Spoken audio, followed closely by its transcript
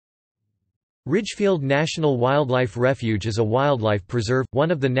Ridgefield National Wildlife Refuge is a wildlife preserve, one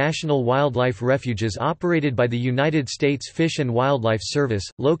of the national wildlife refuges operated by the United States Fish and Wildlife Service,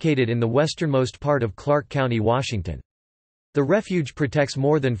 located in the westernmost part of Clark County, Washington. The refuge protects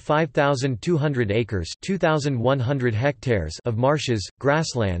more than 5,200 acres (2,100 hectares) of marshes,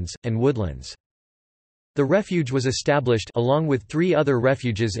 grasslands, and woodlands. The refuge was established along with three other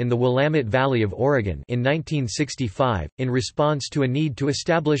refuges in the Willamette Valley of Oregon in 1965, in response to a need to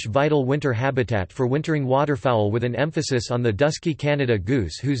establish vital winter habitat for wintering waterfowl with an emphasis on the dusky Canada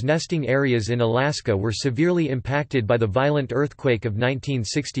goose whose nesting areas in Alaska were severely impacted by the violent earthquake of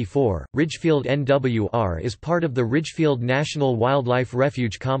 1964. Ridgefield NWR is part of the Ridgefield National Wildlife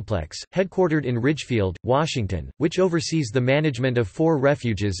Refuge Complex, headquartered in Ridgefield, Washington, which oversees the management of 4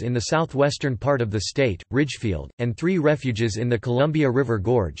 refuges in the southwestern part of the state, Ridgefield, and 3 refuges in the Columbia River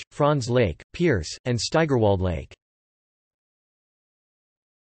Gorge, Franz Lake, Pierce, and Steigerwald Lake.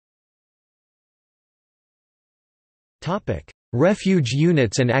 Refuge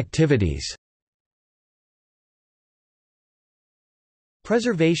units and activities.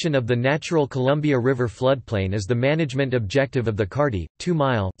 Preservation of the natural Columbia River floodplain is the management objective of the CARTI,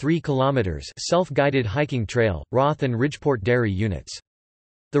 2-mile (3 km) self-guided hiking trail, Roth and Ridgeport Dairy units.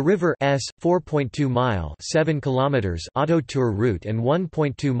 The River S 4.2-mile (7 km) auto tour route and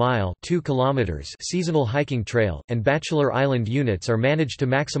 1.2-mile (2 km) seasonal hiking trail, and Bachelor Island units are managed to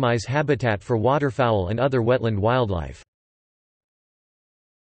maximize habitat for waterfowl and other wetland wildlife.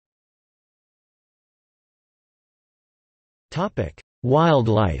 Topic: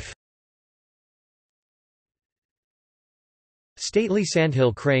 Wildlife. Stately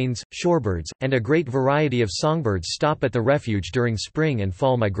sandhill cranes, shorebirds, and a great variety of songbirds stop at the refuge during spring and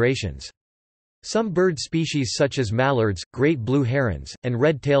fall migrations. Some bird species such as mallards, great blue herons, and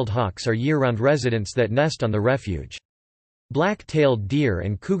red-tailed hawks are year-round residents that nest on the refuge. Black-tailed deer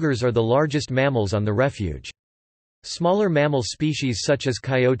and cougars are the largest mammals on the refuge. Smaller mammal species such as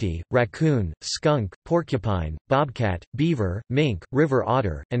coyote, raccoon, skunk, porcupine, bobcat, beaver, mink, river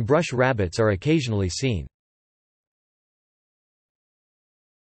otter, and brush rabbits are occasionally seen.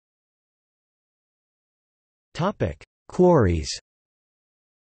 Quarries.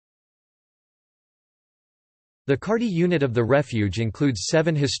 The CARTI unit of the refuge includes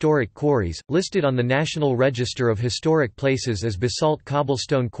 7 historic quarries, listed on the National Register of Historic Places as Basalt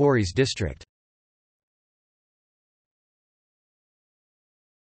Cobblestone Quarries District.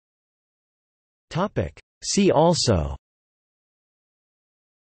 See also: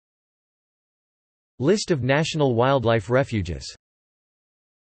 List of national wildlife refuges.